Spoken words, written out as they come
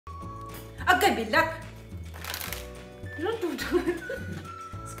Agay, bilat! Ano to?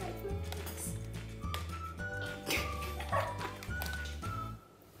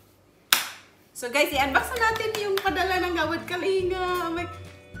 So guys, i-unbox na natin yung padala ng Gawad Kalinga. Oh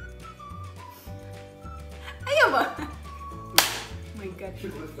ayaw ba? Oh my God.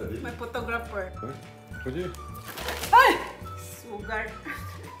 My photographer. Ay! Sugar.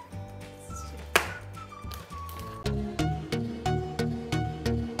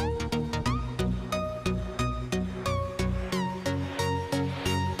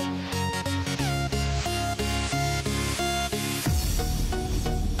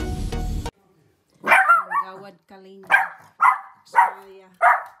 Gawad Kalinga. Australia.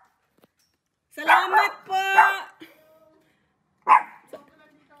 Salamat po!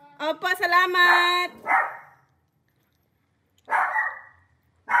 Opo, salamat!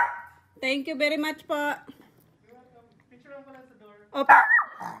 Thank you very much po. Opo.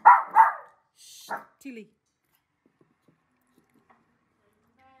 Shh, chili.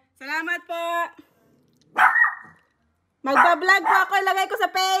 Salamat po! Magbablog po ako, ilagay ko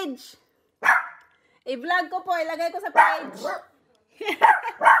sa page. I-vlog ko po, ilagay ko sa page.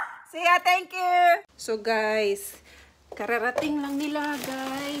 See ya, thank you. So guys, kararating lang nila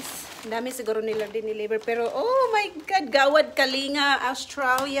guys. Ang dami siguro nila dineliver. Pero oh my God, Gawad Kalinga,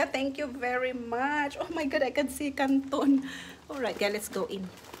 Australia. Thank you very much. Oh my God, I can see Canton. Alright, guys, let's go in.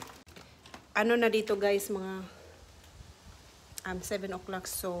 Ano na dito guys, mga 7 o'clock.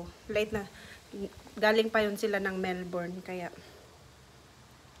 So, late na. Galing pa yun sila ng Melbourne. Kaya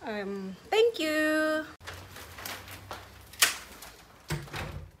thank you.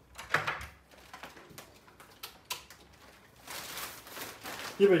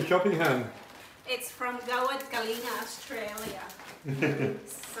 You have a shopping hand. It's from Gawad Kalinga, Australia.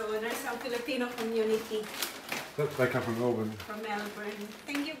 So there's some Filipino community. They come from Melbourne. From Melbourne.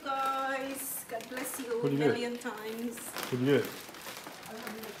 Thank you guys. God bless you a What do you million times. What do you get?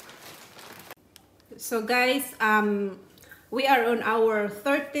 So guys, we are on our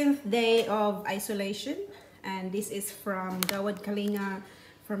 13th day of isolation, and this is from Gawad Kalinga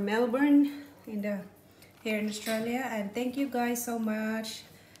from Melbourne here in Australia. And thank you guys so much.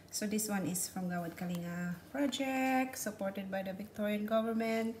 So this one is from Gawad Kalinga project, supported by the Victorian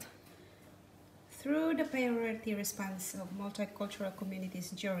government through the priority response of multicultural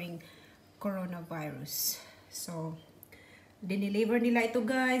communities during coronavirus. So dineliver nila ito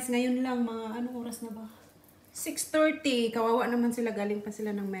guys ngayon lang, mga anong oras na ba? 6:30. Kawawa naman sila, galing pa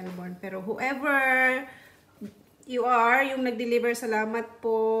sila ng Melbourne. Pero whoever you are, yung nag-deliver, salamat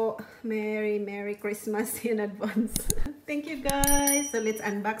po. Merry Christmas in advance. Thank you guys. So let's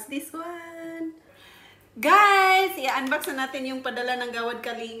unbox this one. Guys, i-unbox na natin yung padala ng Gawad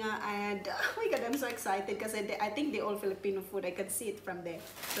Kalinga. And oh my God, I'm so excited kasi I think they all Filipino food. I can see it from there.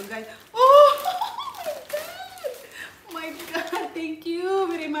 So guys, oh my God, thank you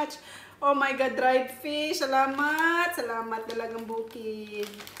very much. Oh my God, dried fish. Salamat. Salamat talagang bukid.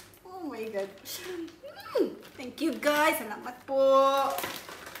 Oh my God. Thank you guys. Salamat po.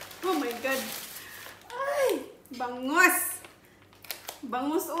 Oh my God. Ay, bangus.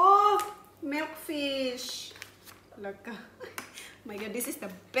 Bangus, oh. Milk fish. Laka. Oh my God, this is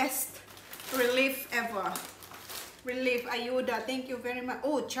the best relief ever. Relief, ayuda. Thank you very much.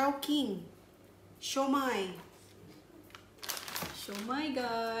 Oh, Chowking. Siomai. Siomai,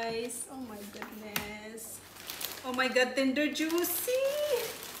 guys. Oh my goodness. Oh my God, tender juicy.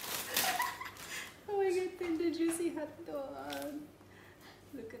 Oh my God, tender juicy hot dog.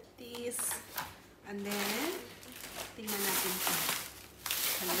 Look at this. And then, tingnan natin ito.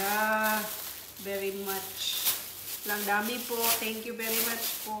 Hala, very much. Lang dami po. Thank you very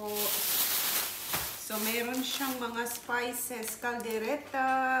much po. So, meron siyang mga spices.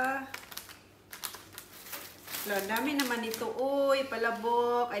 Caldereta. Ang dami naman ito. Uy,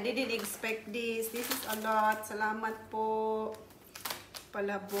 palabok. I didn't expect this. This is a lot. Salamat po.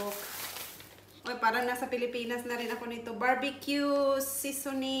 Palabok. Uy, parang nasa Pilipinas na rin ako nito. Barbecue,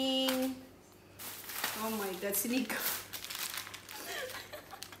 seasoning. Oh my God, sinigang.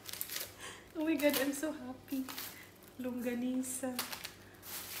 Oh my God, I'm so happy. Longganisa.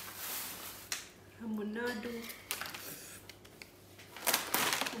 Hamonado.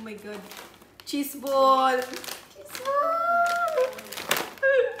 Oh my God. Cheese ball. Cheese ball.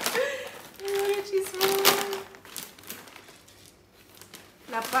 Oh, cheese ball.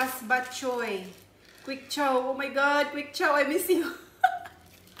 Lapas batchoy. Quick chow. Oh my God, quick chow. I miss you.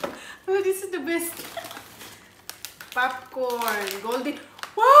 Oh, this is the best. Popcorn. Golden.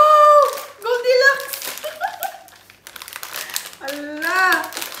 Wow! Goldilocks! Ala!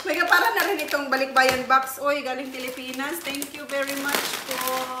 May para na rin itong balikbayan box. Oy, galing Pilipinas. Thank you very much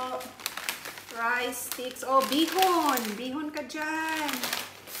po. rice sticks. Oh, bihon. Bihon ka dyan.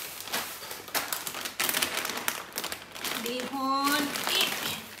 Bihon.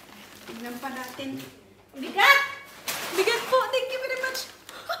 Tingnan pa natin. Bigat! Bigat po. Thank you very much.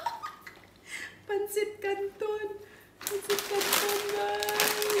 Pansit Canton. Pansit Canton,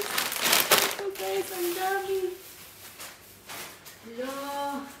 guys. Ito, guys. Ang dami. Hello.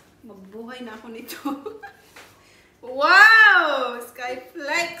 Magbuhay na ako nito. Wow!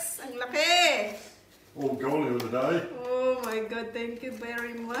 Skyflex! Ang laki! All gone the other day. Oh my God, thank you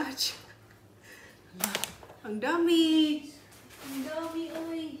very much. Ang dami! Ang dami,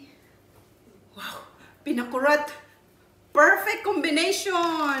 oy! Wow! Pinakurat! Perfect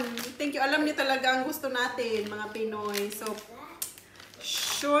combination! Thank you. Alam niyo talaga ang gusto natin, mga Pinoy. So,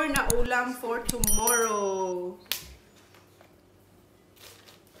 sure na ulam for tomorrow.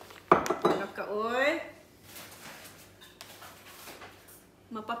 Laka, oy!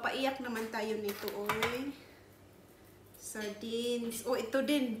 Mapapaiyak naman tayo nito, oy. Sardines. Oh, ito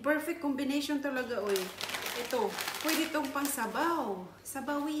din. Perfect combination talaga, oy. Ito. Pwede itong pang sabaw.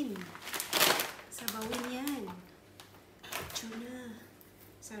 Sabawin. Sabawin yan. Tuna.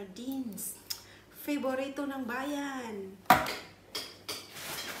 Sardines. Favorito ng bayan.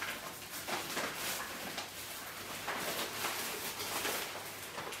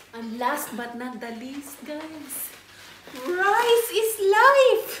 And last but not the least, guys. Rice is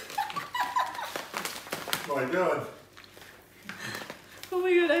life! My God. Oh my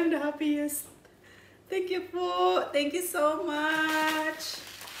God, I'm the happiest. Thank you po. Thank you so much.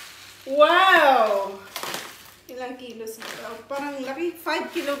 Wow! Ilang kilos? Parang laki.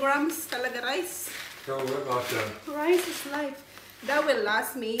 5 kilograms talaga rice. Go work like that. Rice is life. That will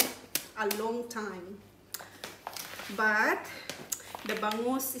last me a long time. But the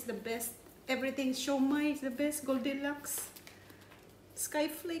bangus is the best. Everything siomai is the best. Goldilocks.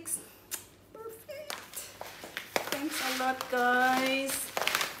 Skyflakes. Perfect. Thanks a lot, guys.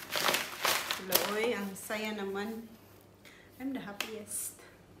 Loy, ang saya naman. I'm the happiest.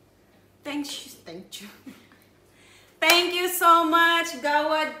 Thank you. Thank you. Thank you so much,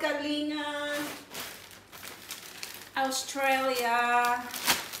 Gawad Kalinga. Australia.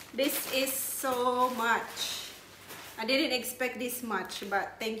 This is so much. I didn't expect this much,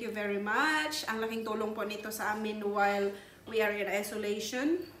 but thank you very much. Ang laking tulong po nito sa amin while we are in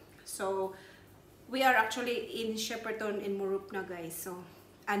isolation. So, we are actually in Shepparton in Mooroopna, guys. So,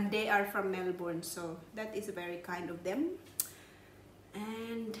 and they are from Melbourne. So, that is very kind of them.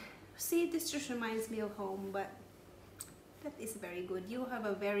 And, see, this just reminds me of home, but that is very good. You have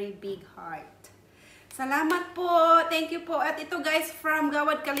a very big heart. Salamat po. Thank you po. At ito guys from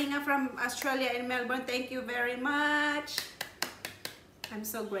Gawad Kalinga from Australia in Melbourne. Thank you very much. I'm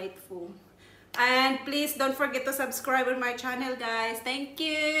so grateful. And please don't forget to subscribe on my channel, guys. Thank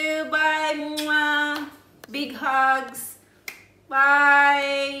you. Bye. Mwah. Big hugs.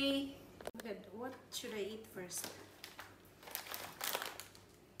 Bye. What should I eat first?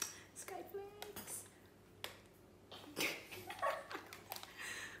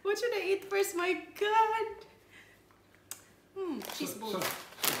 What should I eat first? My God! Cheese balls.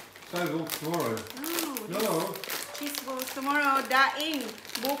 Save all tomorrow. No. Cheese balls tomorrow. Daing.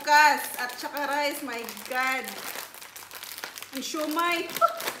 Bukas. At saka rice. My God. And siomai.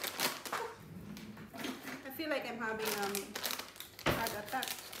 I feel like I'm having heart attack.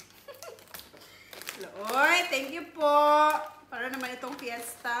 Loy, thank you po. Para naman itong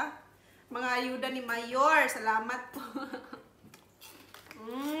fiesta. Mga ayuda ni Mayor. Salamat po.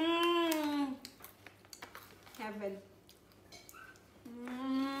 Heaven.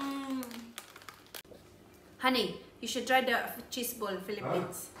 Honey, you should try the cheese ball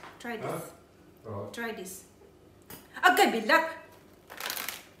Philippines. Try this. Try this. Agay, bilat!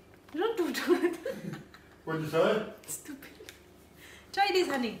 Don't do that. What did you say? Stupid. Try this,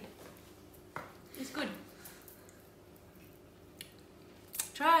 honey. It's good.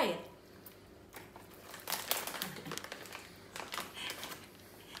 Try it.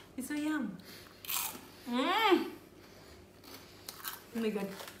 It's so yum. Oh my God.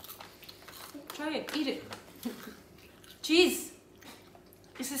 Try it. Eat it. Cheese.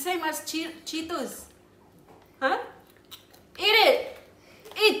 It's the same as Cheetos. Huh? Eat it.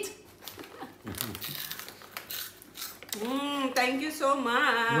 Eat. Thank you so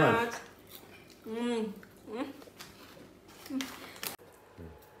much.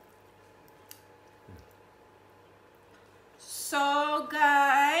 So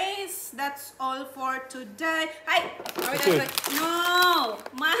guys, that's all for today. Hi! No!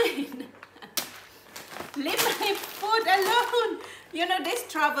 Mine! Leave my food alone! You know, this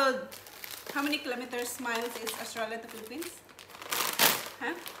traveled, how many kilometers, miles is Australia to Philippines?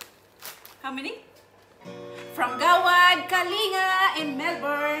 Huh? How How many? From Gawad Kalinga in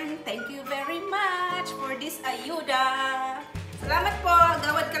Melbourne. Thank you very much for this ayuda. Salamat po,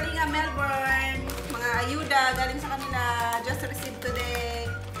 Gawad Kalinga, Melbourne. Mga ayuda galing sa kanila. Just received today.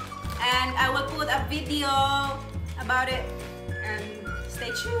 And I will put a video about it. And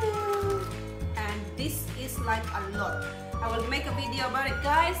stay tuned. And this is like a lot. I will make a video about it,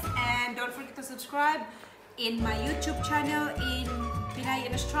 guys. And don't forget to subscribe in my YouTube channel in Pinay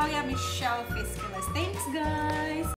in Australia, Michelle Fiskilis. Thanks, guys.